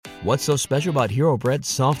What's so special about Hero Bread's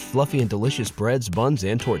soft, fluffy, and delicious breads, buns,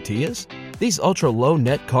 and tortillas? These ultra-low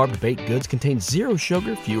net-carb baked goods contain zero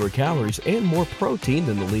sugar, fewer calories, and more protein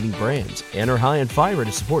than the leading brands, and are high in fiber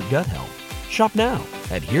to support gut health. Shop now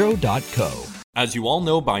at hero.co. As you all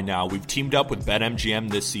know by now, we've teamed up with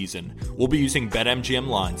BetMGM this season. We'll be using BetMGM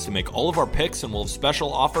lines to make all of our picks, and we'll have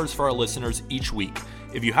special offers for our listeners each week.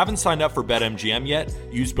 If you haven't signed up for BetMGM yet,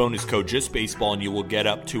 use bonus code JustBaseball and you will get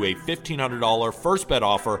up to a $1,500 first bet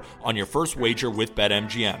offer on your first wager with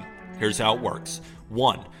BetMGM. Here's how it works.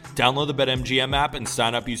 1. Download the BetMGM app and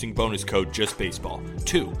sign up using bonus code JustBaseball.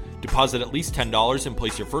 2. Deposit at least $10 and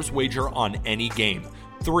place your first wager on any game.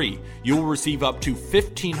 3. You will receive up to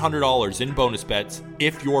 $1,500 in bonus bets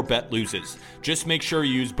if your bet loses. Just make sure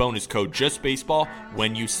you use bonus code JustBaseball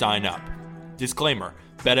when you sign up. Disclaimer.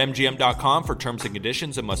 BetMGM.com for terms and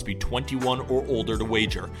conditions and must be 21 or older to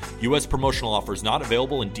wager. U.S. promotional offers not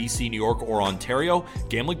available in D.C., New York, or Ontario.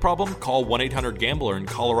 Gambling problem? Call 1-800-GAMBLER in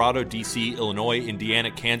Colorado, D.C., Illinois,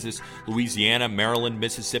 Indiana, Kansas, Louisiana, Maryland,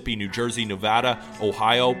 Mississippi, New Jersey, Nevada,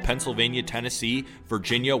 Ohio, Pennsylvania, Tennessee,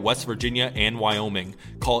 Virginia, West Virginia, and Wyoming.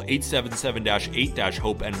 Call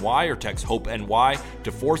 877-8-HOPE-NY or text HOPE-NY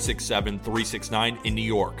to 467-369 in New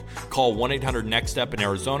York. Call 1-800-NEXT-STEP in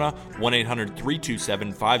Arizona,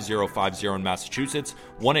 1-800-327-5050 in Massachusetts,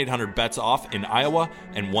 1-800-BETS-OFF in Iowa,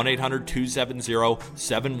 and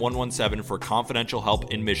 1-800-270-7117 for confidential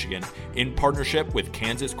help in Michigan, in partnership with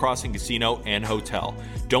Kansas Crossing Casino and Hotel.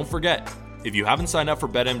 Don't forget, if you haven't signed up for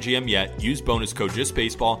BetMGM yet, use bonus code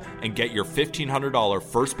JustBaseball and get your $1,500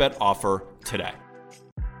 first bet offer today.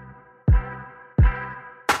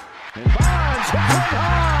 And Bonds hit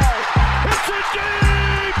high. It's a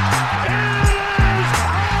deep. It is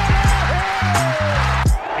out of here.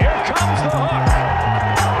 Here comes the hook.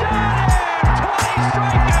 Got him. 20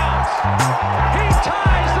 strikeouts. He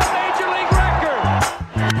ties the major league record.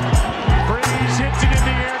 Freeze hits it in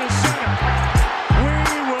the air to center.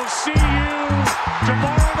 We will see you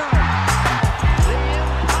tomorrow night. The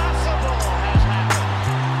impossible has happened.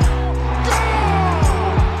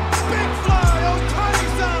 Goal! Big fly,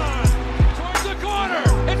 Ohtani-san! Towards the corner.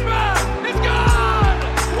 It's back. It's gone.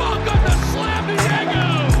 Welcome to Slam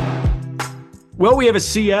Diego. Well, we have a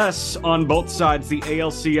CS on both sides, the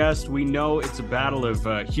ALCS. We know it's a battle of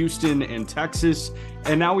Houston and Texas,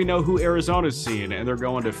 and now we know who Arizona's seeing, and they're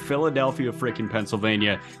going to Philadelphia, freaking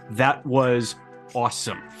Pennsylvania. That was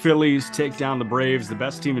awesome. Phillies take down the Braves, the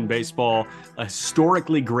best team in baseball. A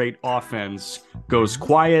historically great offense goes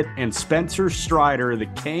quiet, and Spencer Strider, the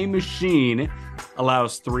K-Machine,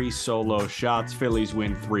 allows 3 solo shots. Phillies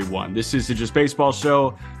win 3-1. This is the Just Baseball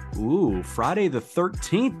show. Ooh, Friday the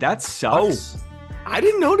 13th. That sucks. I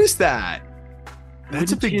didn't notice that.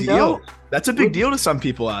 That's a big deal. Know? That's a big deal to some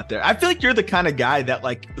people out there. I feel like you're the kind of guy that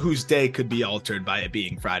whose day could be altered by it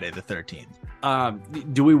being Friday the 13th.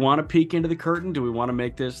 Do we want to peek into the curtain? Do we want to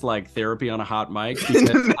make this like therapy on a hot mic?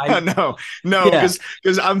 No, because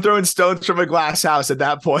I'm throwing stones from a glass house at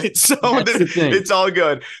that point. So it's all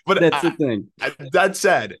good. But that's the thing. That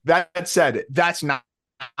said, that's not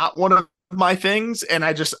one of my things. And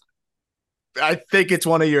I think it's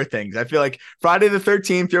one of your things. I feel like Friday the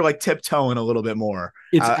 13th, you're like tiptoeing a little bit more.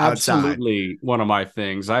 It's outside. Absolutely one of my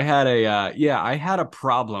things. I had a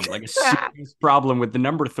problem, like a serious problem with the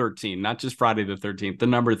number 13, not just Friday the 13th, the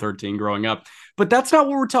number 13 growing up. But that's not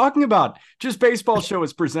what we're talking about. Just Baseball show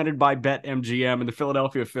is presented by BetMGM, and the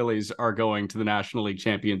Philadelphia Phillies are going to the National League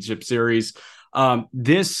Championship Series.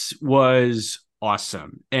 This was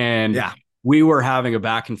awesome. And we were having a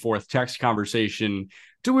back and forth text conversation.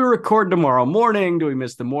 Do we record tomorrow morning? Do we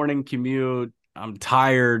miss the morning commute? I'm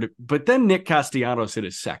tired. But then Nick Castellanos hit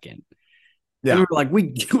a second. Yeah. And we were like,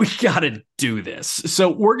 we got to do this.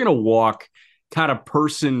 So we're going to walk kind of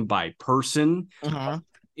person by person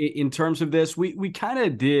in terms of this. We kind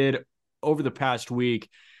of did over the past week,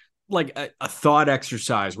 like a thought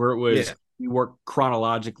exercise where it was, we work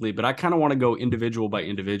chronologically, but I kind of want to go individual by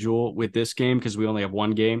individual with this game because we only have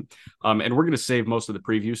one game. And we're going to save most of the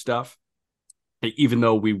preview stuff, even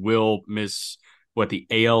though we will miss the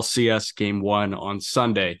ALCS game 1 on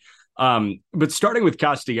Sunday. But starting with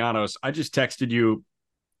Castellanos, I just texted you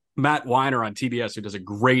Matt Weiner on TBS, who does a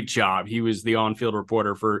great job. He was the on-field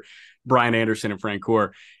reporter for Brian Anderson and Frank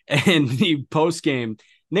Core. And the post-game,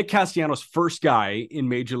 Nick Castellanos, first guy in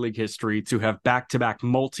Major League history to have back-to-back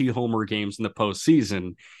multi-homer games in the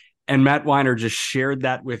postseason. And Matt Weiner just shared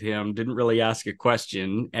that with him, didn't really ask a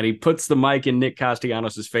question. And he puts the mic in Nick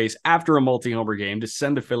Castellanos' face after a multi-homer game to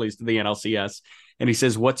send the Phillies to the NLCS. And he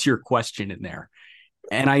says, "What's your question in there?"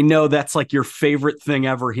 And I know that's like your favorite thing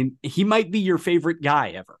ever. He might be your favorite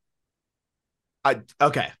guy ever.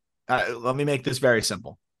 Okay. Let me make this very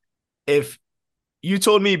simple. if you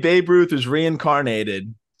told me Babe Ruth was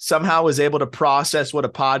reincarnated, somehow was able to process what a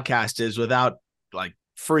podcast is without like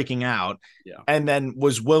freaking out, and then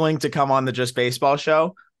was willing to come on the Just Baseball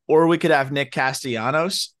show, or we could have Nick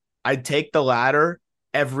Castellanos, I'd take the latter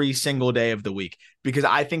every single day of the week, because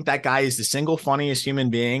I think that guy is the single funniest human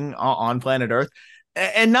being on planet Earth.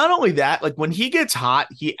 And not only that, like when he gets hot,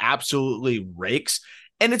 he absolutely rakes.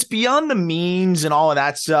 And it's beyond the memes and all of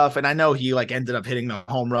that stuff. And I know he like ended up hitting the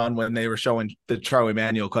home run when they were showing the Charlie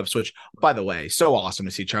Manuel clips, which, by the way, so awesome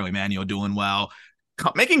to see Charlie Manuel doing well,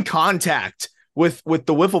 making contact with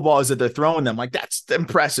the wiffle balls that they're throwing them. Like, that's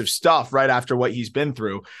impressive stuff right after what he's been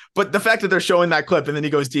through. But the fact that they're showing that clip and then he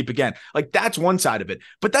goes deep again, like, that's one side of it.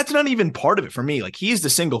 But that's not even part of it for me. Like, he's the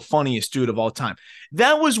single funniest dude of all time.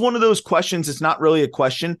 That was one of those questions. It's not really a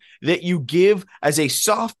question that you give as a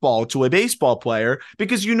softball to a baseball player,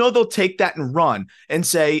 because you know they'll take that and run and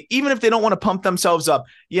say, even if they don't want to pump themselves up,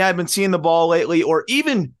 yeah, I've been seeing the ball lately, or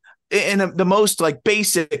even in the most like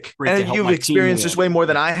basic, and you've experienced this way more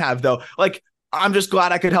than I have, though. Like, I'm just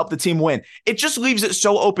glad I could help the team win. It just leaves it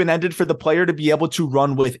so open-ended for the player to be able to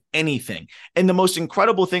run with anything. And the most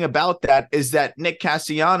incredible thing about that is that Nick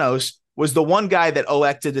Castellanos was the one guy that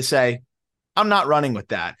elected to say, I'm not running with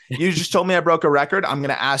that. You just told me I broke a record. I'm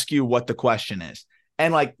going to ask you what the question is.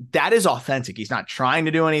 And like, that is authentic. He's not trying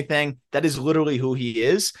to do anything. That is literally who he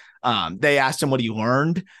is. They asked him what he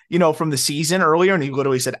learned, from the season earlier, and he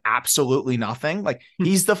literally said absolutely nothing. Like,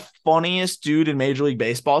 he's the funniest dude in Major League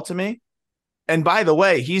Baseball to me. And by the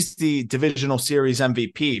way, he's the divisional series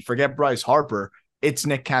MVP. Forget Bryce Harper. It's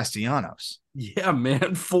Nick Castellanos. Yeah,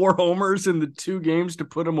 man. 4 homers in the 2 games to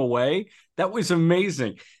put him away. That was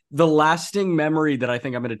amazing. The lasting memory that I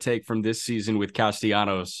think I'm going to take from this season with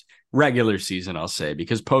Castellanos, regular season, I'll say,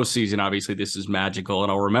 because postseason, obviously, this is magical,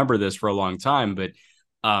 and I'll remember this for a long time. But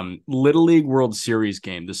Little League World Series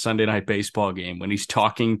game, the Sunday Night Baseball game, when he's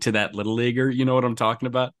talking to that Little Leaguer, you know what I'm talking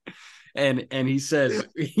about? And he said,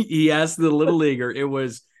 he asked the Little Leaguer, it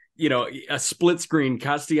was, a split screen,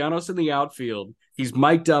 Castellanos in the outfield. He's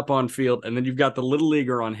mic'd up on field, and then you've got the Little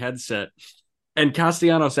Leaguer on headset. And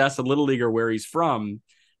Castellanos asked the Little Leaguer where he's from.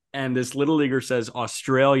 And this Little Leaguer says,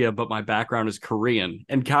 Australia, but my background is Korean.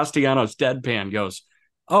 And Castellanos deadpan goes,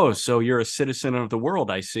 oh, so you're a citizen of the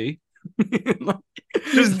world, I see.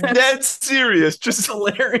 Just dead serious. Just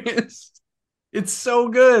hilarious. It's so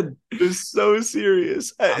good. It's so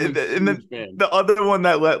serious. And then the other one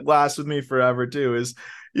that lasts with me forever too is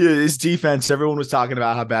his defense. Everyone was talking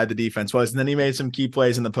about how bad the defense was. And then he made some key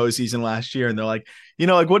plays in the postseason last year. And they're like,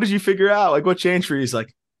 what did you figure out? Like, what changed for you? He's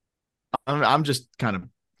like, I'm just kind of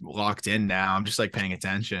locked in now. I'm just like paying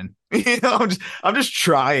attention. I'm just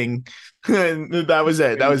trying. And that was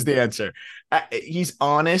it. That was the answer. He's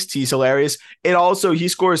honest. He's hilarious. He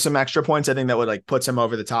scores some extra points. I think that would like puts him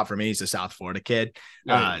over the top for me. He's a South Florida kid.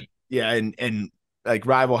 And like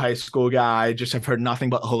rival high school guy. Just have heard nothing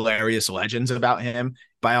but hilarious legends about him.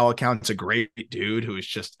 By all accounts, a great dude who is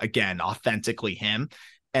just, again, authentically him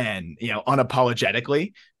and,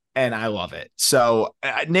 unapologetically. And I love it. So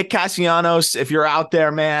Nick Castellanos, if you're out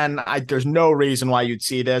there, man, there's no reason why you'd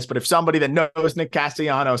see this. But if somebody that knows Nick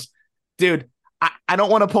Castellanos, dude, I don't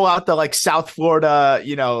want to pull out the like South Florida,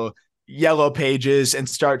 yellow pages and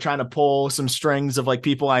start trying to pull some strings of like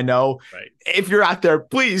people I know. Right. If you're out there,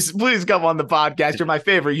 please come on the podcast. You're my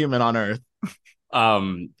favorite human on earth.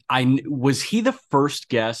 Was he the first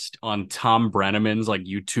guest on Tom Brenneman's like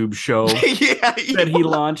YouTube show that he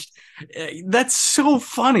launched? That's so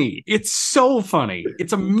funny. It's so funny.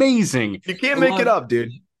 It's amazing. You can't make it up,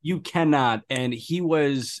 dude. You cannot. And he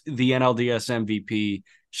was the NLDS MVP.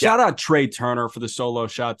 Shout out Trey Turner for the solo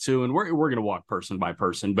shot too. And we're gonna walk person by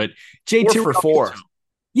person, but JT for 4.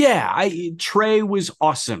 Yeah, Trey was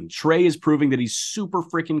awesome. Trey is proving that he's super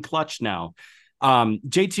freaking clutch now.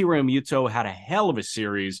 JT Realmuto had a hell of a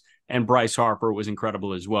series, and Bryce Harper was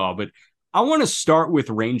incredible as well. But I want to start with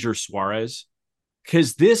Ranger Suarez,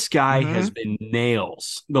 because this guy has been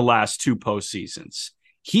nails the last 2 postseasons.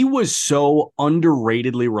 He was so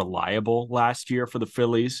underratedly reliable last year for the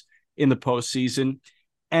Phillies in the postseason.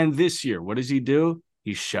 And this year, what does he do?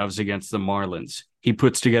 He shoves against the Marlins. He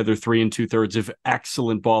puts together 3 2/3 of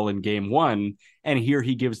excellent ball in game 1. And here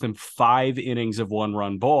he gives them 5 innings of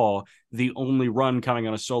 1-run ball, the only run coming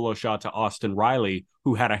on a solo shot to Austin Riley,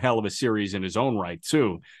 who had a hell of a series in his own right,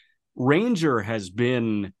 too. Ranger has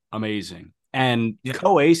been amazing. And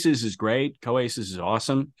Co-Aces is great. Co-Aces is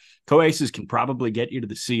awesome. Co-Aces can probably get you to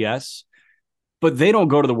the CS, but they don't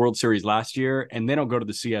go to the World Series last year, and they don't go to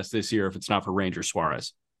the CS this year if it's not for Ranger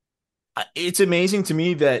Suarez. It's amazing to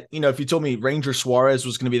me that, if you told me Ranger Suarez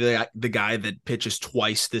was going to be the guy that pitches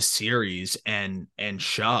twice this series and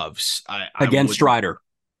shoves, I Against would. Strider.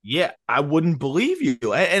 Yeah, I wouldn't believe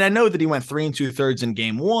you. And I know that he went 3 2/3 in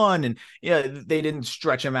game one, and they didn't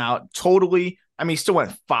stretch him out totally. I mean, he still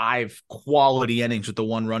went 5 quality innings with the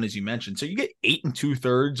 1 run, as you mentioned. So you get 8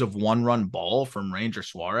 2/3 of 1-run ball from Ranger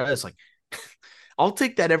Suarez. Like, I'll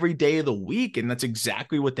take that every day of the week, and that's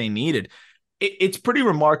exactly what they needed. It's pretty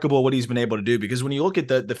remarkable what he's been able to do, because when you look at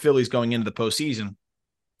the Phillies going into the postseason,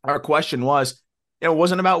 our question was, it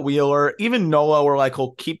wasn't about Wheeler. Even Nola were like,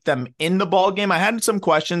 he'll keep them in the ball game. I had some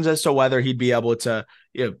questions as to whether he'd be able to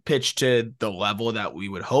pitch to the level that we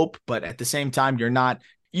would hope. But at the same time, you're not,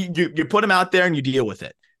 you put him out there and you deal with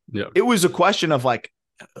it. Yeah. It was a question of like,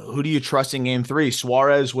 who do you trust in game 3?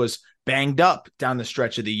 Suarez was banged up down the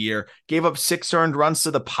stretch of the year, gave up 6 earned runs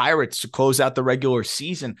to the Pirates to close out the regular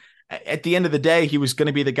season. At the end of the day, he was going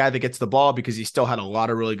to be the guy that gets the ball, because he still had a lot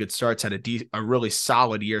of really good starts, had a really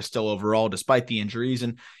solid year still overall, despite the injuries.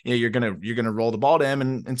 And you're gonna roll the ball to him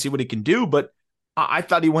and see what he can do. But I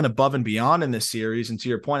thought he went above and beyond in this series. And to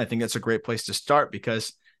your point, I think that's a great place to start,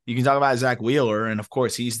 because you can talk about Zach Wheeler, and of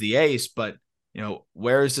course he's the ace. But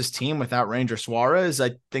where is this team without Ranger Suarez?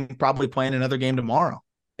 I think probably playing another game tomorrow.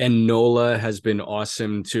 And Nola has been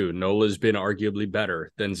awesome too. Nola's been arguably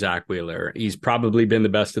better than Zach Wheeler. He's probably been the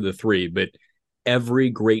best of the 3, but every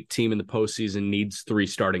great team in the postseason needs 3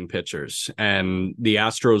 starting pitchers. And the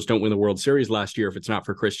Astros don't win the World Series last year if it's not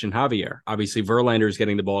for Christian Javier. Obviously, Verlander is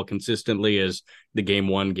getting the ball consistently as the game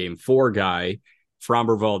 1, game 4 guy.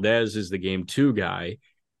 Framber Valdez is the game 2 guy.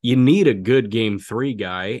 You need a good game 3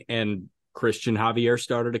 guy, and Christian Javier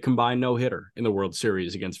started a combined no-hitter in the World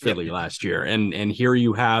Series against Philly last year. And here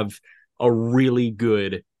you have a really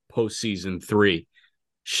good postseason 3.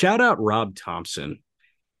 Shout out Rob Thompson.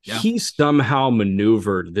 Yeah. He somehow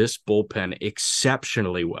maneuvered this bullpen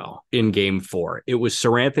exceptionally well in game 4. It was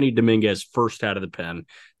Sir Anthony Dominguez first out of the pen,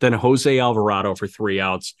 then Jose Alvarado for 3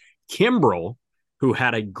 outs, Kimbrel, who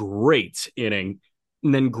had a great inning,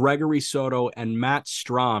 and then Gregory Soto and Matt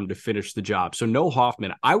Strahm to finish the job. So no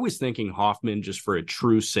Hoffman. I was thinking Hoffman just for a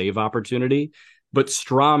true save opportunity, but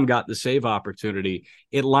Strahm got the save opportunity.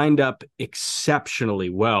 It lined up exceptionally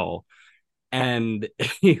well. And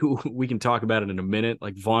we can talk about it in a minute.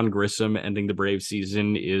 Like, Vaughn Grissom ending the Brave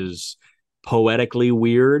season is poetically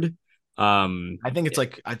weird. I think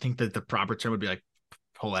that the proper term would be like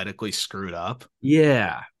poetically screwed up.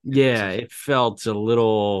 Yeah. It felt a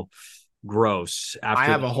little gross. I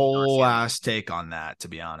have a whole ass take on that, to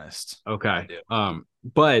be honest. Okay.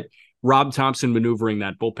 But Rob Thompson maneuvering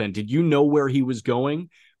that bullpen, did you know where he was going?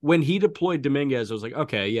 When he deployed Dominguez, I was like,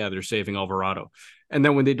 okay, yeah, they're saving Alvarado. And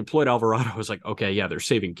then when they deployed Alvarado, I was like, okay, yeah, they're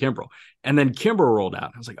saving Kimbrel. And then Kimbrel rolled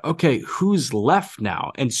out. I was like, okay, who's left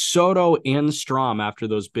now? And Soto and Strahm, after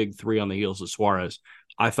those big 3 on the heels of Suarez,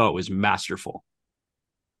 I thought was masterful.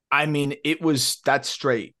 I mean, it was that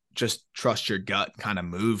straight, just trust your gut kind of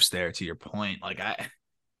moves there, to your point. Like,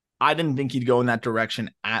 I didn't think he'd go in that direction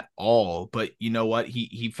at all, but you know what?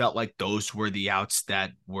 He felt like those were the outs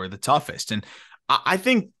that were the toughest. And I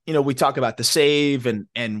think, we talk about the save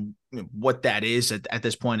and what that is at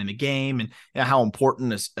this point in the game, and how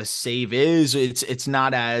important a save is. It's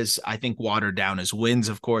not as, I think, watered down as wins.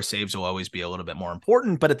 Of course, saves will always be a little bit more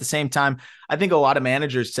important, but at the same time, I think a lot of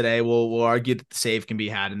managers today will argue that the save can be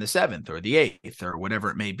had in the 7th or the 8th or whatever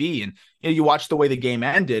it may be. And you watch the way the game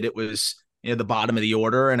ended. It was the bottom of the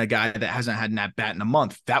order and a guy that hasn't had an at-bat in a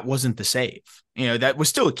month. That wasn't the save. That was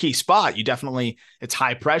still a key spot. It's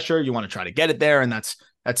high pressure. You want to try to get it there, and that's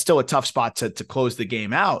still a tough spot to close the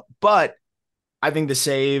game out. But I think the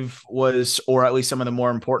save was, or at least some of the more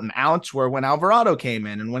important outs, were when Alvarado came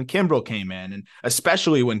in and when Kimbrel came in, and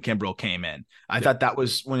especially when Kimbrel came in. I thought that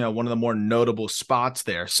was one of the more notable spots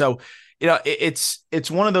there. So,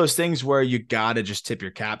 it's one of those things where you got to just tip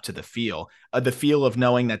your cap to the feel of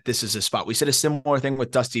knowing that this is a spot. We said a similar thing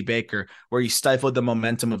with Dusty Baker, where he stifled the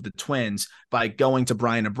momentum of the Twins by going to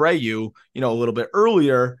Brian Abreu, a little bit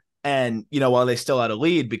earlier. And, while they still had a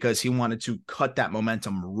lead, because he wanted to cut that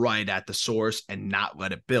momentum right at the source and not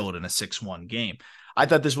let it build in a 6-1 game. I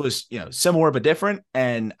thought this was, similar but different.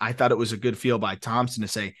 And I thought it was a good feel by Thompson to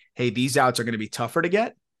say, hey, these outs are going to be tougher to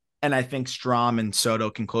get. And I think Strahm and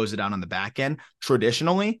Soto can close it out on the back end.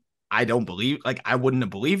 Traditionally, I wouldn't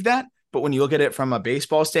have believed that. But when you look at it from a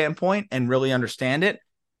baseball standpoint and really understand it,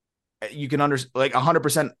 you can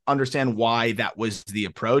 100% understand why that was the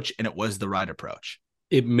approach, and it was the right approach.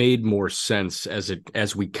 It made more sense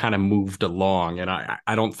as we kind of moved along. And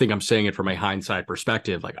I don't think I'm saying it from a hindsight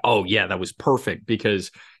perspective, like, oh yeah, that was perfect,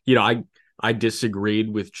 because, I I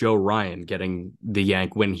disagreed with Joe Ryan getting the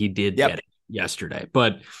yank when he did get it yesterday.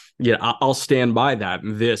 But yeah, I'll stand by that.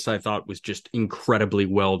 This I thought was just incredibly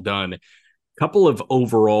well done. Couple of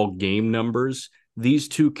overall game numbers. These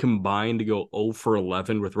two combined to go 0 for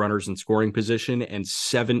 11 with runners in scoring position and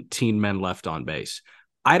 17 men left on base.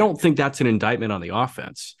 I don't think that's an indictment on the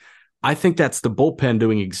offense. I think that's the bullpen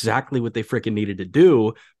doing exactly what they freaking needed to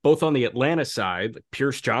do, both on the Atlanta side.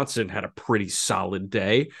 Pierce Johnson had a pretty solid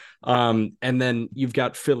day. And then you've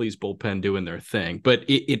got Phillies bullpen doing their thing. But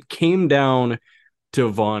it came down to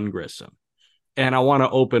Vaughn Grissom. And I want to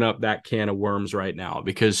open up that can of worms right now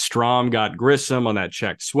because Strom got Grissom on that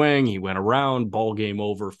check swing. He went around, ball game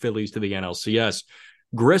over, Phillies to the NLCS.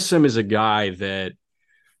 Grissom is a guy that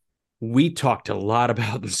we talked a lot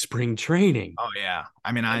about in spring training. Oh, yeah.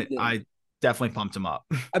 I mean, I definitely pumped him up.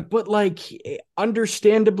 But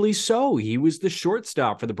understandably so. He was the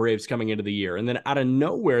shortstop for the Braves coming into the year. And then out of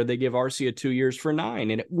nowhere, they give Arcia 2 years for 9,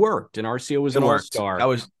 and it worked. And Arcia was an all-star.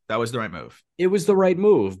 That was the right move. It was the right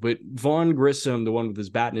move. But Vaughn Grissom, the one with his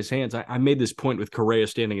bat in his hands, I made this point with Correa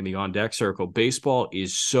standing in the on-deck circle. Baseball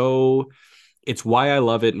is it's why I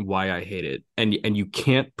love it and why I hate it. And you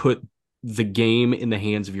can't put the game in the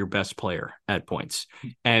hands of your best player at points.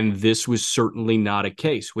 And this was certainly not a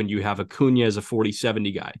case when you have Acuna as a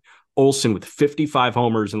 40-70 guy, Olsen with 55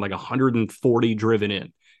 homers and 140 driven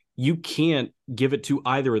in. You can't give it to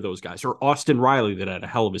either of those guys, or Austin Riley that had a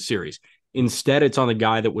hell of a series. Instead, it's on the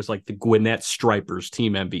guy that was like the Gwinnett Stripers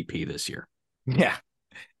team MVP this year. Yeah.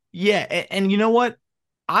 Yeah. And you know what?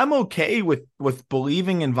 I'm okay with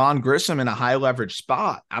believing in Vaughn Grissom in a high leverage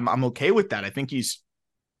spot. I'm okay with that. I think he's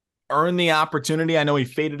earned the opportunity. I know he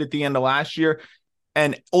faded at the end of last year,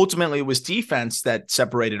 and ultimately it was defense that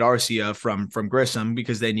separated Arcia from Grissom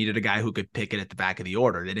because they needed a guy who could pick it at the back of the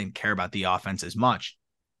order. They didn't care about the offense as much.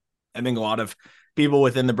 I think a lot of people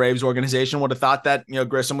within the Braves organization would have thought that,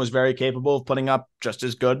 Grissom was very capable of putting up just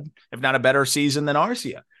as good, if not a better season than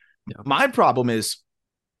Arcia. Yeah. My problem is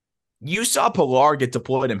you saw Pilar get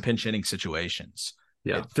deployed in pinch hitting situations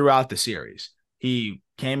throughout the series. He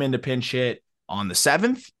came into pinch hit on the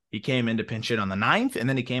 7th. He came into pinch hit on the 9th, and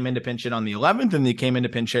then he came into pinch hit on the 11th, and he came into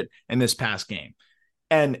pinch hit in this past game.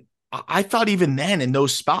 And I thought even then in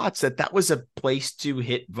those spots that was a place to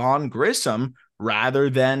hit Vaughn Grissom rather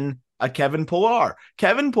than a Kevin Pilar.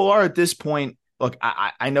 Kevin Pilar at this point, look,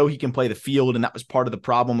 I know he can play the field, and that was part of the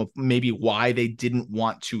problem of maybe why they didn't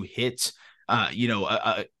want to hit,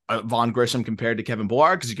 Vaughn Grissom compared to Kevin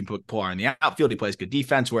Pilar, because you can put Pilar in the outfield. He plays good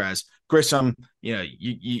defense, whereas Grissom,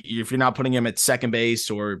 if you're not putting him at second base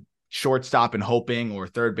or shortstop and hoping or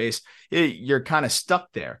third base, you're kind of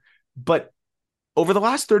stuck there. But over the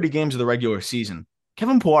last 30 games of the regular season,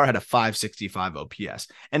 Kevin Pilar had a 565 OPS.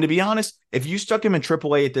 And to be honest, if you stuck him in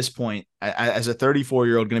AAA at this point as a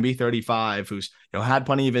 34-year-old, going to be 35, who's had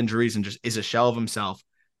plenty of injuries and just is a shell of himself,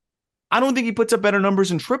 I don't think he puts up better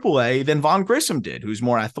numbers in AAA than Vaughn Grissom did, who's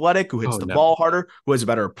more athletic, who hits the ball harder, who has a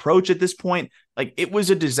better approach at this point. It was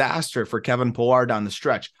a disaster for Kevin Pilar down the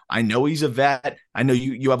stretch. I know he's a vet. I know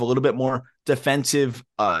you have a little bit more defensive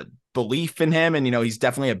belief in him, and he's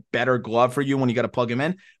definitely a better glove for you when you got to plug him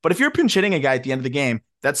in. But if you're pinch hitting a guy at the end of the game,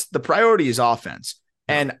 that's the priority is offense.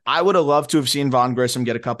 And I would have loved to have seen Vaughn Grissom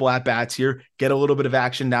get a couple at bats here, get a little bit of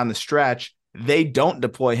action down the stretch. They don't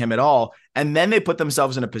deploy him at all. And then they put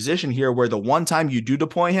themselves in a position here where the one time you do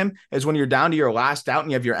deploy him is when you're down to your last out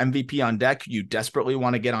and you have your MVP on deck. You desperately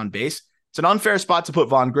want to get on base. It's an unfair spot to put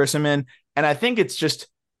Vaughn Grissom in. And I think it's just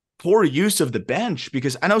poor use of the bench,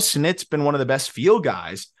 because I know Snit's been one of the best field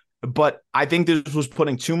guys, but I think this was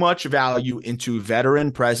putting too much value into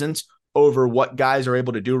veteran presence over what guys are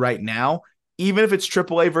able to do right now. Even if it's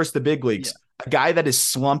AAA versus the big leagues, a guy that is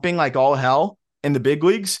slumping like all hell in the big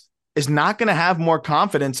leagues is not going to have more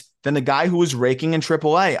confidence than the guy who was raking in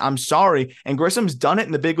AAA. I'm sorry. And Grissom's done it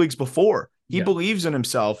in the big leagues before. He believes in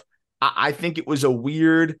himself. I think it was a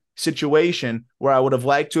weird situation where I would have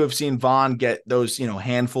liked to have seen Vaughn get those,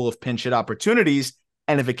 handful of pinch hit opportunities.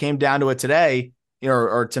 And if it came down to it today,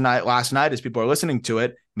 or tonight, last night, as people are listening to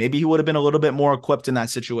it, maybe he would have been a little bit more equipped in that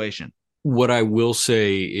situation. What I will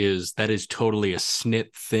say is that is totally a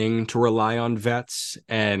Snit thing to rely on vets,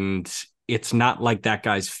 and it's not like that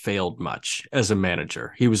guy's failed much as a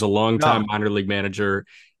manager. He was a long-time minor league manager.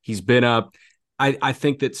 He's been up. I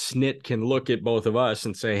think that Snit can look at both of us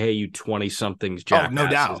and say, hey, you 20-somethings jackasses. No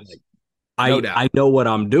doubt. I know what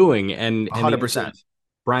I'm doing. And 100%.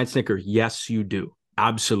 Brian Snicker, yes, you do.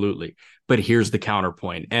 Absolutely. But here's the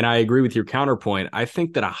counterpoint. And I agree with your counterpoint. I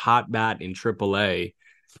think that a hot bat in AAA,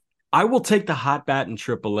 I will take the hot bat in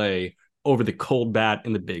AAA over the cold bat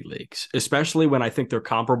in the big leagues, especially when I think they're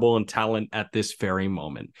comparable in talent at this very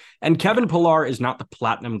moment. And Kevin Pillar is not the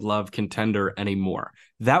platinum glove contender anymore.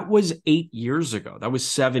 That was 8 years ago. That was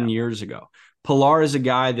 7 years ago. Pillar is a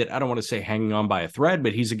guy that I don't want to say hanging on by a thread,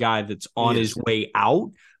 but he's a guy that's on his way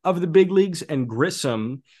out of the big leagues. And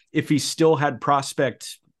Grissom, if he still had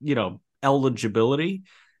prospect, eligibility,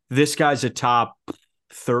 this guy's a top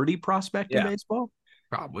 30 prospect in baseball.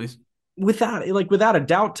 Probably. Without a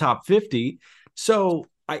doubt, top 50. So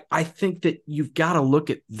I think that you've got to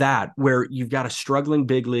look at that, where you've got a struggling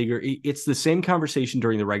big leaguer. It's the same conversation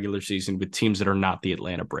during the regular season with teams that are not the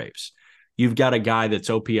Atlanta Braves. You've got a guy that's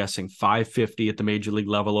OPSing 550 at the major league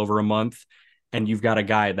level over a month, and you've got a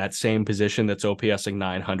guy at that same position that's OPSing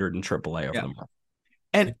 900 in AAA over the month.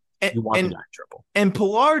 And you want the guy triple. And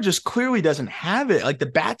Pillar just clearly doesn't have it. Like, the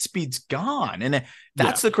bat speed's gone. And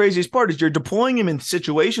that's the craziest part, is you're deploying him in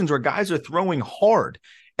situations where guys are throwing hard.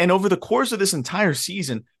 And over the course of this entire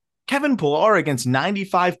season, Kevin Pillar against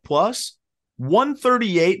 95 plus,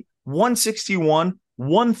 138, 161,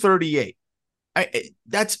 138.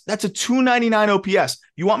 That's a 299 OPS.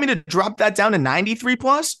 You want me to drop that down to 93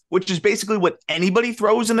 plus, which is basically what anybody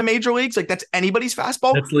throws in the major leagues? Like, that's anybody's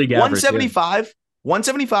fastball. That's league average.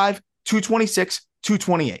 175, 226,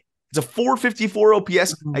 228. It's a 454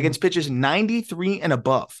 OPS against pitches 93 and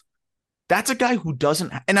above. That's a guy who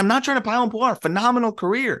doesn't, and I'm not trying to pile on Pillar, phenomenal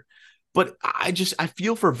career, but I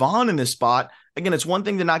feel for Vaughn in this spot. Again, it's one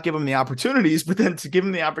thing to not give him the opportunities, but then to give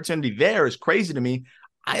him the opportunity there is crazy to me.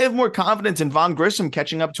 I have more confidence in Vaughn Grissom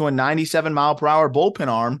catching up to a 97 mile per hour bullpen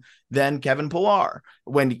arm than Kevin Pillar,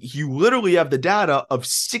 when you literally have the data of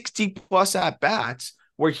 60 plus at bats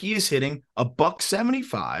where he is hitting a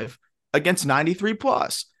 $175 against 93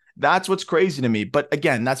 plus. That's what's crazy to me. But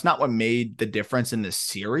again, that's not what made the difference in this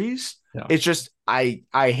series. No. It's just, I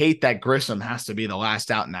hate that Grissom has to be the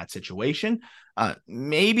last out in that situation.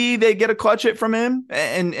 Maybe they get a clutch hit from him,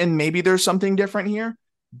 and maybe there's something different here.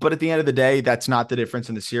 But at the end of the day, that's not the difference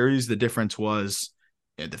in the series. The difference was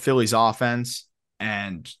the Phillies offense,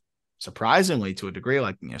 and surprisingly, to a degree,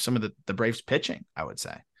 some of the Braves pitching, I would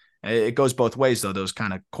say. It goes both ways, though. Those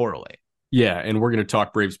kind of correlate. Yeah, and we're going to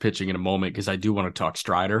talk Braves pitching in a moment, because I do want to talk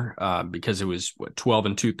Strider, because it was 12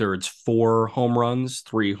 2/3, 4 home runs,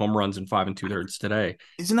 3 home runs, and 5 2/3 today.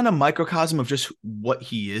 Isn't that a microcosm of just what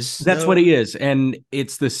he is? That's what he is, and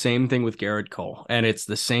it's the same thing with Garrett Cole, and it's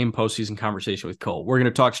the same postseason conversation with Cole. We're going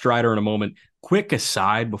to talk Strider in a moment. Quick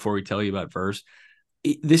aside before we tell you about Verse,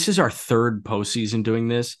 this is our third postseason doing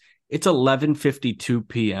this. It's 11:52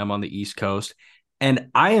 p.m. on the East Coast.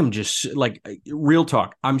 And I am just real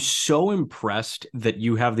talk. I'm so impressed that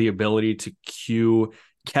you have the ability to cue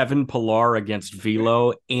Kevin Pillar against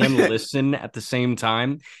Velo and listen at the same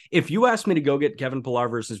time. If you ask me to go get Kevin Pillar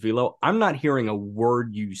versus Velo, I'm not hearing a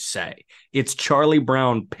word you say. It's Charlie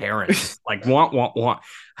Brown parents, want.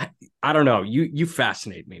 I don't know. You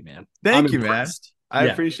fascinate me, man. Thank you, impressed. Man. I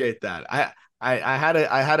appreciate that. I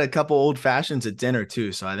had a couple old fashions at dinner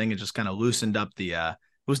too, so I think it just kind of loosened up the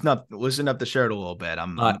loosen up the shirt a little bit.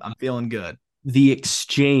 I'm feeling good. The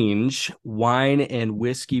Exchange Wine and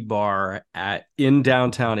Whiskey Bar in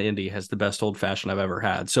downtown Indy has the best old fashioned I've ever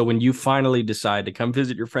had. So when you finally decide to come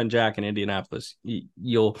visit your friend Jack in Indianapolis,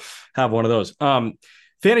 you'll have one of those.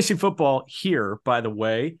 Fantasy football here, by the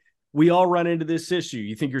way, we all run into this issue.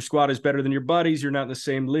 You think your squad is better than your buddies. You're not in the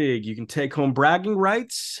same league. You can take home bragging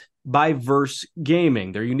rights by Verse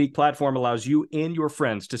Gaming. Their unique platform allows you and your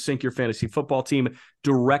friends to sync your fantasy football team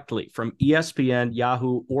directly from ESPN,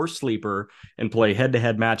 Yahoo, or Sleeper and play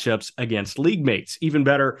head-to-head matchups against league mates. Even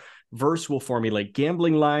better, Verse will formulate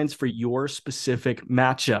gambling lines for your specific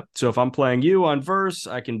matchup. So if I'm playing you on Verse,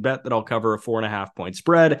 I can bet that I'll cover a 4.5 point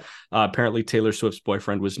spread. Apparently Taylor Swift's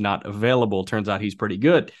boyfriend was not available. Turns out he's pretty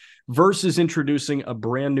good. Verse is introducing a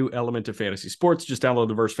brand new element to fantasy sports. Just download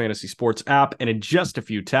the Verse Fantasy Sports app, and in just a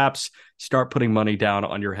few taps, start putting money down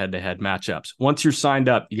on your head-to-head matchups. Once you're signed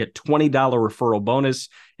up, you get $20 referral bonus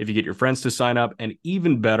if you get your friends to sign up, and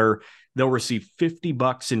even better, they'll receive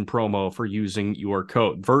 $50 in promo for using your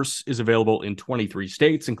code. Verse is available in 23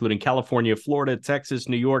 states, including California, Florida, Texas,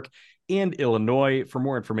 New York, and Illinois. For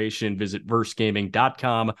more information, visit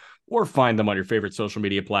versegaming.com or find them on your favorite social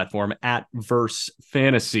media platform at Verse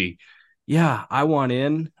Fantasy. Yeah, I want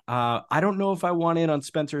in. I don't know if I want in on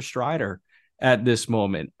Spencer Strider at this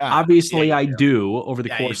moment. Obviously, I do over the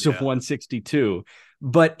course of 162.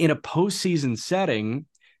 But in a postseason setting,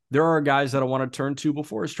 there are guys that I want to turn to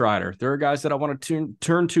before Strider. There are guys that I want to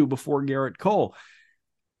turn to before Garrett Cole.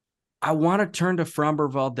 I want to turn to Framber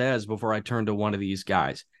Valdez before I turn to one of these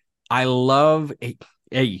guys. I love,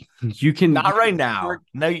 hey, you can. Not right now.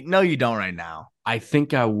 No, you don't right now. I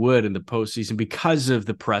think I would in the postseason because of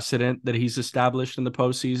the precedent that he's established in the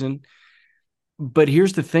postseason. But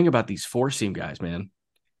here's the thing about these four-seam guys, man.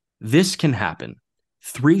 This can happen.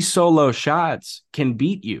 3 solo shots can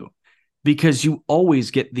beat you because you always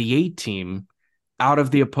get the A team out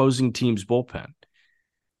of the opposing team's bullpen.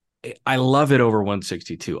 I love it over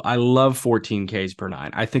 162. I love 14 Ks per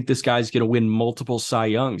nine. I think this guy's going to win multiple Cy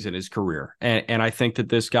Youngs in his career. And I think that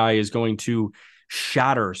this guy is going to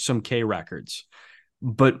shatter some K records.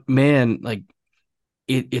 But man, like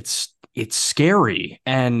it's scary.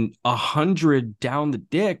 And 100 down the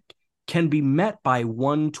dick can be met by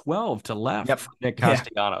 112 to left for Nick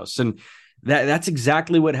Castellanos. And that's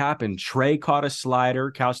exactly what happened. Trey caught a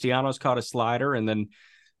slider, Castellanos caught a slider, and then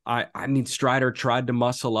I mean, Strider tried to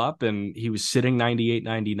muscle up and he was sitting 98,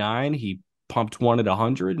 99. He pumped one at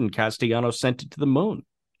 100 and Castellanos sent it to the moon.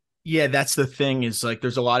 Yeah, that's the thing is like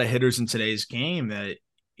there's a lot of hitters in today's game that,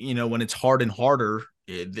 you know, when it's hard and harder,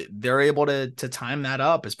 they're able to time that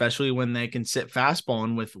up, especially when they can sit fastball.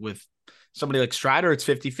 And with somebody like Strider, it's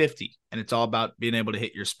 50-50 and it's all about being able to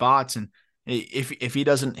hit your spots. And if he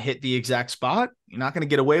doesn't hit the exact spot, you're not going to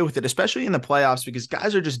get away with it, especially in the playoffs, because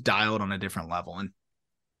guys are just dialed on a different level. And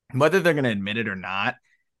whether they're going to admit it or not,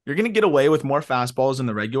 you're going to get away with more fastballs in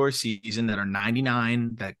the regular season that are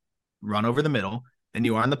 99 that run over the middle than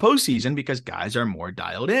you are in the postseason because guys are more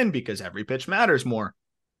dialed in because every pitch matters more.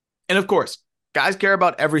 And of course, guys care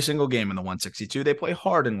about every single game in the 162. They play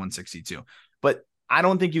hard in 162. But I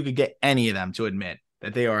don't think you could get any of them to admit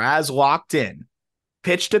that they are as locked in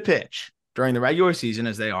pitch to pitch during the regular season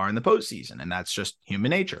as they are in the postseason. And that's just human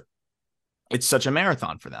nature. It's such a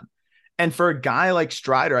marathon for them. And for a guy like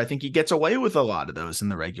Strider, I think he gets away with a lot of those in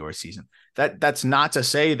the regular season. That's not to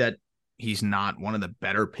say that he's not one of the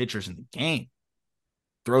better pitchers in the game.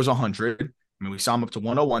 Throws 100. I mean, we saw him up to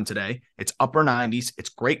 101 today. It's upper 90s. It's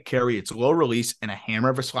great carry. It's low release and a hammer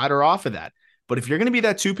of a slider off of that. But if you're going to be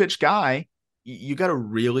that 2-pitch guy, you got to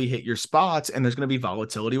really hit your spots, and there's going to be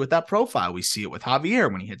volatility with that profile. We see it with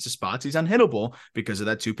Javier. When he hits the spots, he's unhittable because of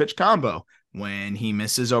that 2-pitch combo. When he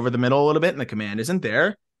misses over the middle a little bit and the command isn't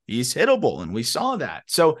there, he's hittable, and we saw that.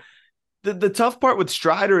 So the tough part with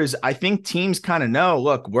Strider is I think teams kind of know,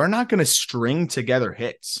 look, we're not going to string together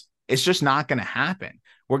hits. It's just not going to happen.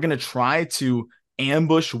 We're going to try to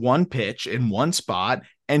ambush one pitch in one spot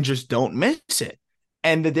and just don't miss it.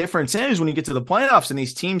 And the difference is when you get to the playoffs and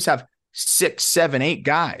these teams have 6, 7, 8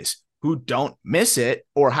 guys who don't miss it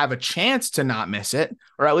or have a chance to not miss it,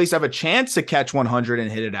 or at least have a chance to catch 100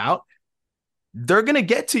 and hit it out, they're going to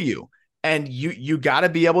get to you. And you got to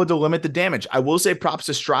be able to limit the damage. I will say props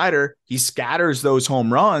to Strider. He scatters those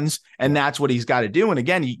home runs, and that's what he's got to do. And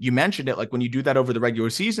again, you mentioned it, like when you do that over the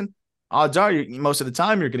regular season, odds are most of the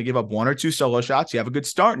time you're going to give up 1 or 2 solo shots. You have a good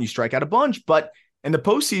start and you strike out a bunch. But in the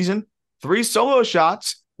postseason, 3 solo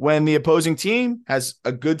shots when the opposing team has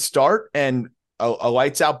a good start and a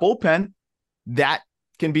lights out bullpen, that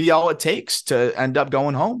can be all it takes to end up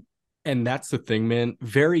going home. And that's the thing, man.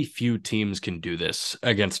 Very few teams can do this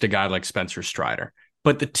against a guy like Spencer Strider.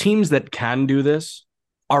 But the teams that can do this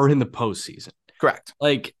are in the postseason. Correct.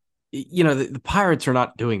 Like, you know, the Pirates are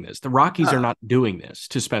not doing this. The Rockies are not doing this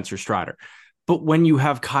to Spencer Strider. But when you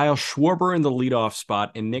have Kyle Schwarber in the leadoff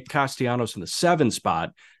spot and Nick Castellanos in the 7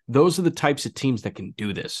 spot, those are the types of teams that can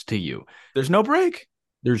do this to you. There's no break.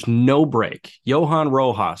 There's no break. Johan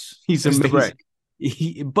Rojas, he's amazing.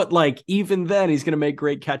 But like even then, he's going to make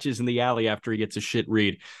great catches in the alley after he gets a shit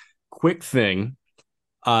read. Quick thing,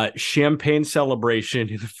 champagne celebration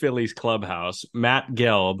in the Phillies clubhouse. Matt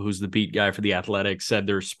Gelb, who's the beat guy for the Athletics, said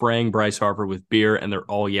they're spraying Bryce Harper with beer and they're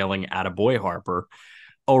all yelling "Attaboy Harper."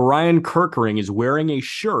 Orion Kirkering is wearing a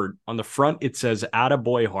shirt. On the front, it says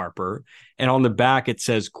 "Attaboy Harper," and on the back, it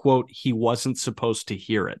says, quote, "He wasn't supposed to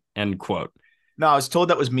hear it," end quote. No, I was told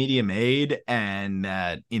that was media made and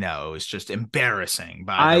that, you know, it was just embarrassing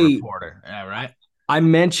by the reporter. Yeah, right. I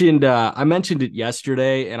mentioned it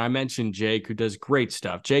yesterday, and I mentioned Jake, who does great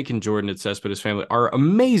stuff. Jake and Jordan at Cespedes Family are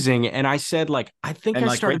amazing. And I said, like, I think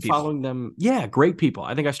I started following them. Yeah, great people.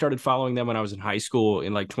 I think I started following them when I was in high school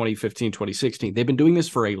in like 2015, 2016. They've been doing this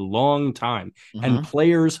for a long time, and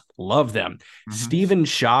players love them. Steven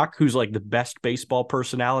Schock, who's like the best baseball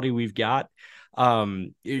personality we've got,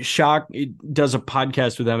 Shock does a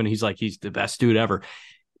podcast with them and he's the best dude ever.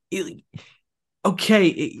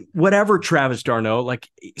 Whatever, Travis Darno, like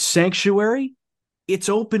Sanctuary, it's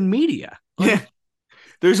open media. Yeah.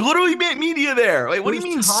 There's literally media there. Like, what do you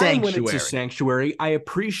mean sanctuary? When it's a sanctuary, I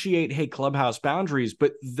appreciate, clubhouse boundaries,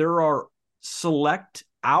 but there are select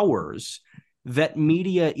hours that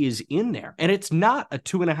media is in there. And it's not a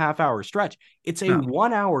 2.5 hour stretch. It's a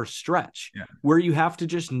 1 hour stretch where you have to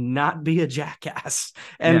just not be a jackass.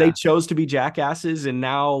 And they chose to be jackasses. And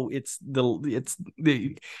now it's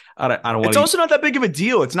the I don't want It's also not that big of a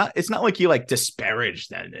deal. It's not like he like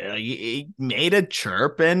disparaged that. He made a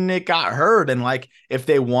chirp and it got heard. And like, if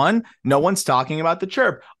they won, no one's talking about the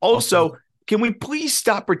chirp. Also, can we please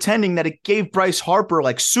stop pretending that it gave Bryce Harper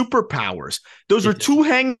like superpowers? Those are two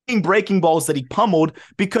hanging breaking balls that he pummeled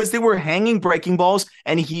because they were hanging breaking balls,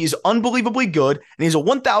 and he's unbelievably good, and he's a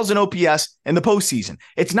 1,000 OPS in the postseason.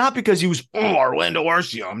 It's not because he was, Orlando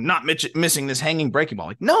Arcia, I'm not missing this hanging breaking ball.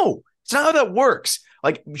 Like, no, it's not how that works.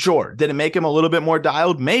 Like, sure, did it make him a little bit more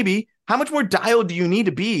dialed? Maybe. How much more dialed do you need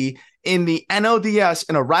to be in the NLDS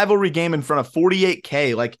in a rivalry game in front of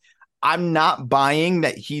 48K? Like, I'm not buying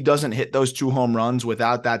that he doesn't hit those 2 home runs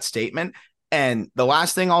without that statement. And the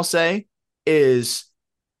last thing I'll say is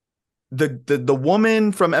the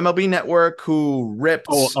woman from MLB Network who ripped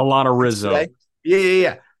Alana Rizzo. Today,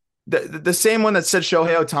 yeah. The same one that said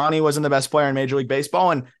Shohei Ohtani wasn't the best player in Major League Baseball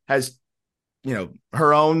and has,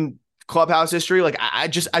 her own clubhouse history. Like, I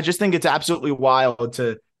just think it's absolutely wild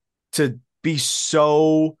to be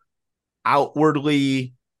so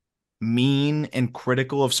outwardly mean and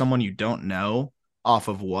critical of someone you don't know off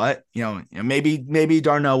of what, maybe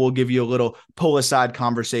Darnell will give you a little pull aside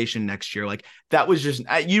conversation next year. Like, that was just,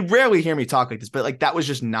 you rarely hear me talk like this, but like, that was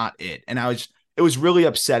just not it. And it was really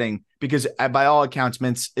upsetting because by all accounts,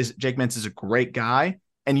 Jake Mintz is a great guy,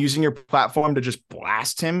 and using your platform to just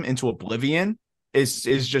blast him into oblivion is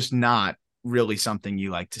just not really something you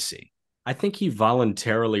like to see. I think he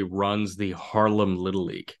voluntarily runs the Harlem Little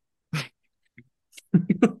League.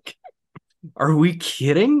 Are we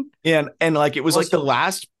kidding? And like, it was also, like the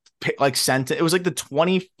last like sentence. It was like the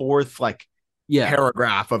 24th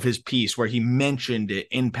paragraph of his piece where he mentioned it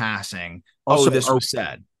in passing. Also, this was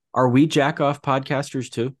said. Are we jack off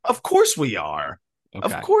podcasters too? Of course we are.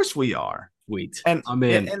 Okay. Of course we are. Sweet. And I'm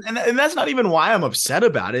in. And that's not even why I'm upset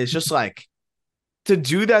about it. It's just like, to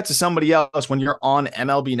do that to somebody else when you're on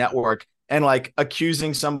MLB Network and like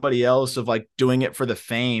accusing somebody else of like doing it for the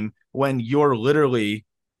fame when you're literally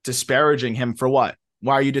disparaging him for what?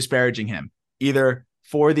 Why are you disparaging him? Either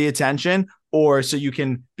for the attention or so you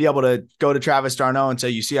can be able to go to Travis Darno and say,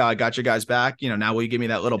 you see how I got your guys back? Now will you give me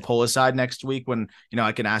that little pull aside next week when,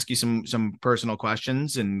 I can ask you some personal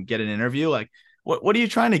questions and get an interview? Like, what are you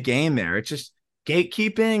trying to gain there? It's just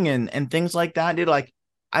gatekeeping and things like that, dude. Like,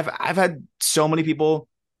 I've had so many people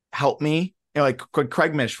help me, like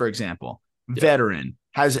Craig Mish, for example, veteran,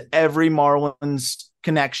 has every Marlins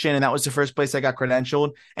connection, and that was the first place I got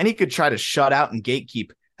credentialed, and he could try to shut out and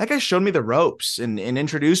gatekeep. That guy showed me the ropes and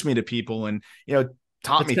introduced me to people and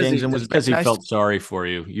taught me things, and was because he felt sorry for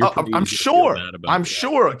you. I'm sure.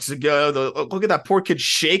 Look at that poor kid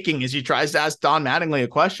shaking as he tries to ask Don Mattingly a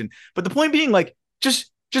question. But the point being, like, just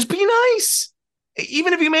be nice.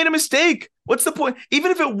 Even if you made a mistake, what's the point?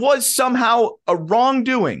 Even if it was somehow a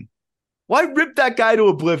wrongdoing, why rip that guy to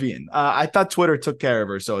oblivion? I thought Twitter took care of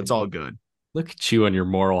her, so it's all good. Look at you on your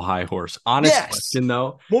moral high horse. Honest question,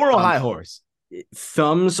 though. Moral high horse.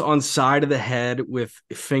 Thumbs on side of the head with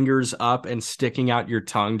fingers up and sticking out your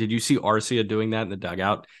tongue. Did you see Arcia doing that in the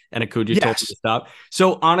dugout? And Akuji told him to stop.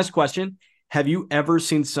 So, honest question. Have you ever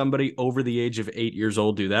seen somebody over the age of 8 years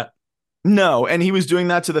old do that? No, and he was doing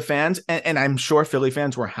that to the fans, and I'm sure Philly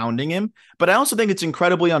fans were hounding him. But I also think it's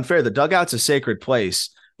incredibly unfair. The dugout's a sacred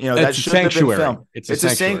place. That should have been filmed. It's a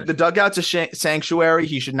sanctuary. The dugout's a sanctuary.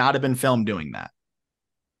 He should not have been filmed doing that.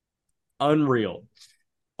 Unreal.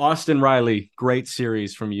 Austin Riley, great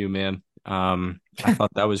series from you, man. I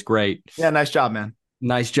thought that was great. Yeah, nice job, man.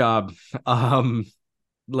 Nice job.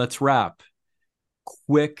 Let's wrap.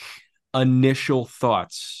 Quick initial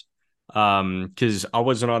thoughts. Because I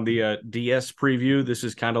wasn't on the DS preview. This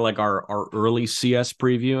is kind of like our early CS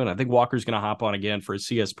preview, and I think Walker's going to hop on again for a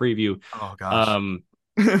CS preview. Oh gosh.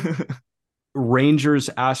 Rangers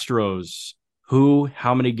Astros.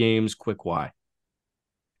 How many games? Quick why?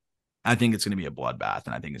 I think it's going to be a bloodbath,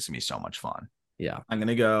 and I think it's going to be so much fun. Yeah, I'm going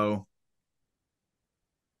to go.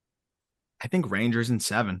 I think Rangers in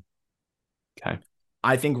 7. Okay.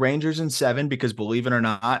 I think Rangers in 7 because, believe it or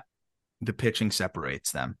not, the pitching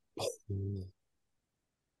separates them.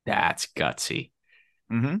 That's gutsy.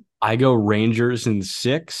 Mm-hmm. I go Rangers in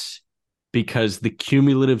 6 because the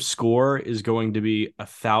cumulative score is going to be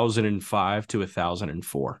 1,005 to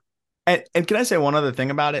 1,004. And can I say one other thing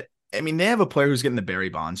about it? I mean, they have a player who's getting the Barry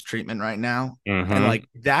Bonds treatment right now, and like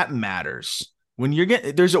that matters. When you're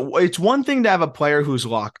getting it's one thing to have a player who's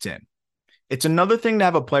locked in. It's another thing to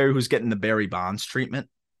have a player who's getting the Barry Bonds treatment.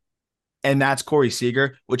 and that's Corey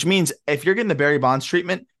Seager, which means if you're getting the Barry Bonds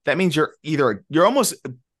treatment, that means you almost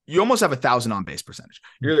have 1,000 on base percentage.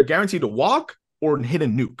 You're either guaranteed to walk or hit a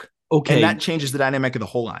nuke. Okay. And that changes the dynamic of the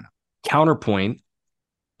whole lineup. Counterpoint,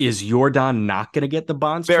 is Jordan not going to get the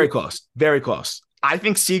Bonds Very treatment? close. Very close. I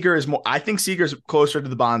think Seager's closer to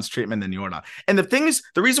the Bonds treatment than Jordan. And the thing is,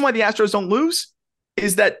 the reason why the Astros don't lose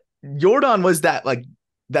is that Jordan was that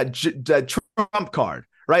trump card,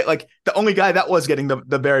 right? Like the only guy that was getting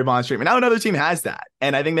the Barry Bonds treatment. Now another team has that.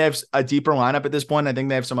 And I think they have a deeper lineup at this point. I think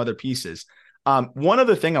they have some other pieces. One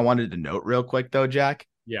other thing I wanted to note real quick though, Jack.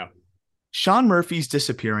 Yeah. Sean Murphy's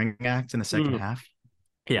disappearing act in the second half.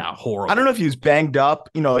 Yeah, horrible. I don't know if he was banged up.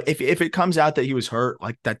 If it comes out that he was hurt,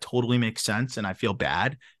 like that totally makes sense. And I feel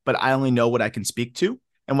bad, but I only know what I can speak to.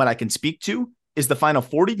 And what I can speak to is the final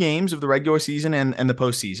 40 games of the regular season and the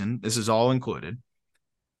postseason. This is all included.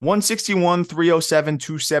 161, 307,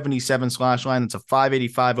 277 slash line. It's a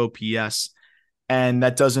 585 OPS. And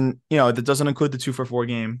that doesn't include the 2-for-4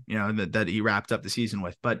 game, that he wrapped up the season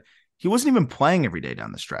with, but he wasn't even playing every day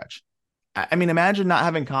down the stretch. I mean, imagine not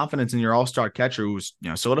having confidence in your all-star catcher who's,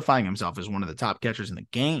 solidifying himself as one of the top catchers in the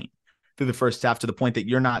game through the first half to the point that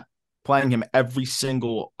you're not playing him every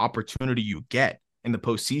single opportunity you get in the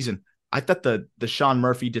postseason. I thought the Sean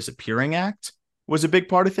Murphy disappearing act was a big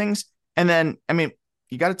part of things. And then, I mean,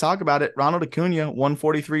 you got to talk about it. Ronald Acuna,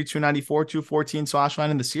 143, 294, 214 slash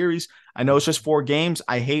line in the series. I know it's just 4 games.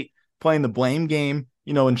 I hate playing the blame game,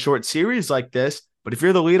 in short series like this. But if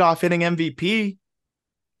you're the leadoff hitting MVP,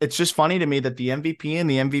 it's just funny to me that the MVP and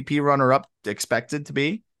the MVP runner-up expected to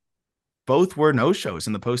be both were no-shows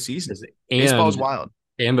in the postseason. Baseball's wild.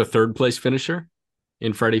 And the third place finisher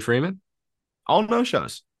in Freddie Freeman? All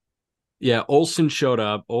no-shows. Yeah, Olsen showed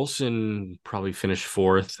up. Olsen probably finished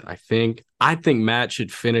 4th, I think. I think Matt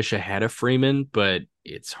should finish ahead of Freeman, but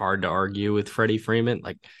it's hard to argue with Freddie Freeman.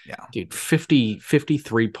 Dude,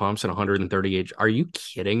 53 pumps and 138. Are you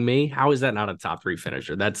kidding me? How is that not a top 3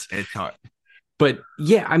 finisher? It's hard. But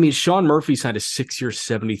yeah, I mean, Sean Murphy signed a 6-year,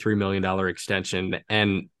 $73 million extension,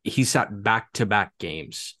 and he sat back-to-back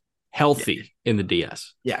games healthy in the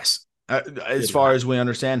DS. Yes. As far as we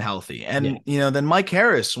understand, healthy. And, then Mike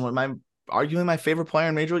Harris, arguably my favorite player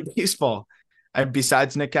in Major League Baseball,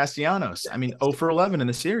 besides Nick Castellanos. I mean, 0 for 11 in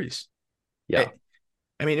the series. Yeah.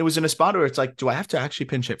 It was in a spot where it's like, do I have to actually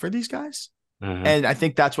pinch hit for these guys? Mm-hmm. And I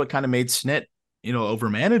think that's what kind of made Snit,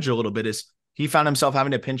 overmanage a little bit is he found himself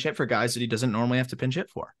having to pinch hit for guys that he doesn't normally have to pinch hit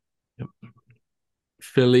for. Yep.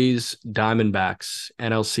 Phillies, Diamondbacks,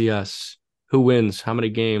 NLCS. Who wins? How many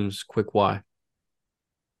games? Quick why?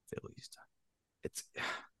 Phillies.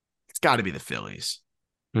 It's got to be the Phillies.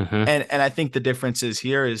 Mm-hmm. And I think the difference is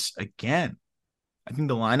here is, again, I think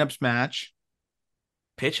the lineups match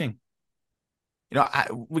pitching.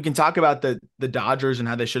 We can talk about the Dodgers and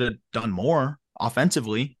how they should have done more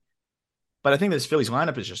offensively, but I think this Phillies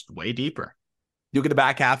lineup is just way deeper. You look at the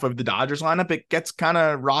back half of the Dodgers lineup, it gets kind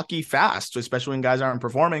of rocky fast, especially when guys aren't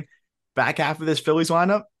performing. Back half of this Phillies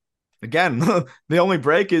lineup, again, the only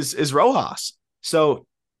break is Rojas. So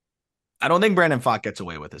I don't think Brandon Pfaadt gets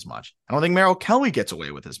away with as much. I don't think Merrill Kelly gets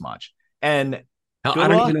away with as much. And I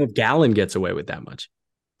don't even know if Gallen gets away with that much.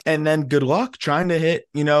 And then good luck trying to hit,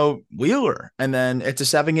 Wheeler. And then it's a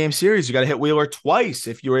 7-game series. You got to hit Wheeler twice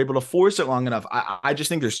if you're able to force it long enough. I just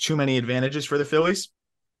think there's too many advantages for the Phillies,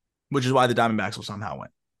 which is why the Diamondbacks will somehow win.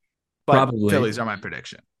 But probably. Phillies are my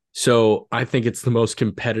prediction. So I think it's the most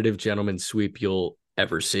competitive gentleman's sweep you'll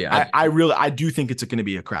ever see. I do think it's going to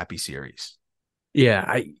be a crappy series.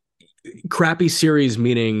 Yeah. Crappy series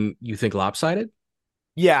meaning you think lopsided?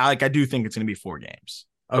 Yeah, I do think it's going to be 4 games.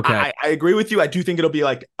 Okay. I agree with you. I do think it'll be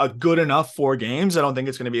like a good enough 4 games. I don't think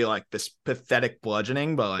it's going to be like this pathetic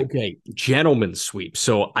bludgeoning, but okay, gentleman's sweep.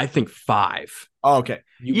 So I think 5. Oh, okay.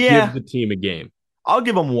 You give the team a game. I'll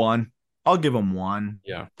give them 1.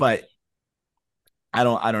 Yeah. But I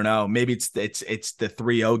don't know. Maybe it's the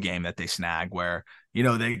 3-0 game that they snag where,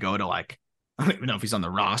 they go to I don't even know if he's on the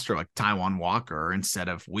roster, like Taijuan Walker instead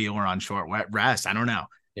of Wheeler on short rest. I don't know.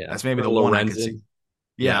 Yeah. That's maybe the one I could see.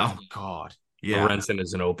 Yeah. Oh God. Yeah. Lorenzen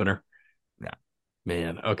is an opener. Yeah.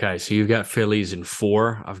 Man. Okay. So you've got Phillies in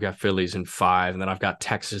 4. I've got Phillies in 5. And then I've got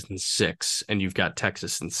Texas in 6. And you've got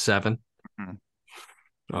Texas in 7.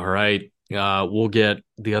 Mm-hmm. All right. We'll get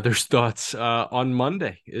the others' thoughts on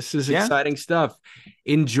Monday. This is exciting stuff.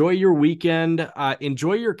 Enjoy your weekend.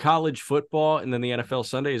 Enjoy your college football. And then the NFL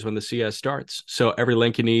Sunday is when the CS starts. So every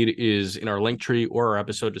link you need is in our link tree or our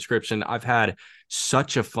episode description. I've had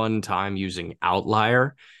such a fun time using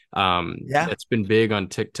Outlier. It's been big on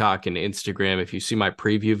TikTok and Instagram. If you see my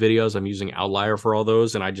preview videos, I'm using Outlier for all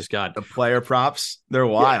those. And I just got the player props. They're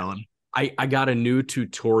wild. I got a new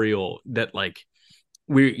tutorial that like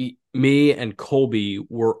me and Colby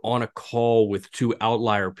were on a call with 2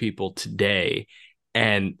 outlier people today,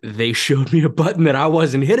 and they showed me a button that I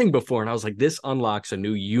wasn't hitting before. And I was like, this unlocks a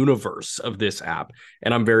new universe of this app.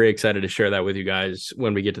 And I'm very excited to share that with you guys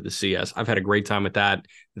when we get to the CS. I've had a great time with that.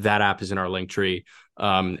 That app is in our link tree.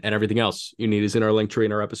 And everything else you need is in our link tree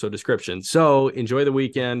in our episode description. So enjoy the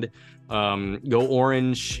weekend. Go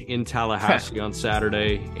Orange in Tallahassee on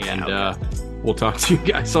Saturday. And we'll talk to you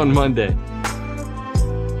guys on Monday.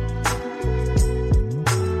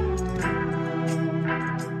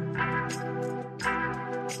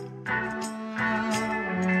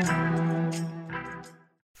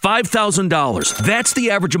 $5,000. That's the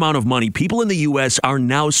average amount of money people in the U.S. are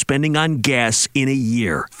now spending on gas in a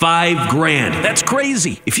year. $5,000. That's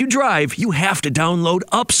crazy. If you drive, you have to download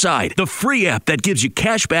Upside, the free app that gives you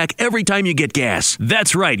cash back every time you get gas.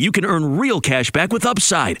 That's right. You can earn real cash back with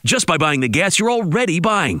Upside just by buying the gas you're already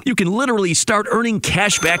buying. You can literally start earning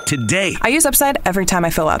cash back today. I use Upside every time I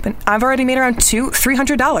fill up, and I've already made around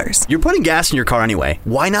 $300. You're putting gas in your car anyway.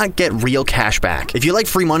 Why not get real cash back? If you like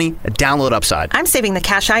free money, download Upside. I'm saving the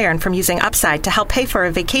cash I earn from using Upside to help pay for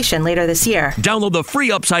a vacation later this year. Download the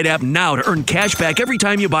free Upside app now to earn cash back every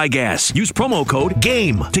time you buy gas. Use promo code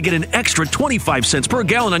GAME to get an extra 25 cents per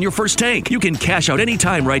gallon on your first tank. You can cash out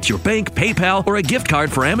anytime right to your bank, PayPal, or a gift card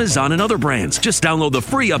for Amazon and other brands. Just download the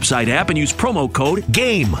free Upside app and use promo code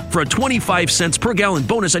GAME for a 25 cents per gallon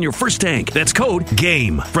bonus on your first tank. That's code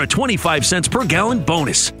GAME for a 25 cents per gallon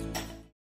bonus.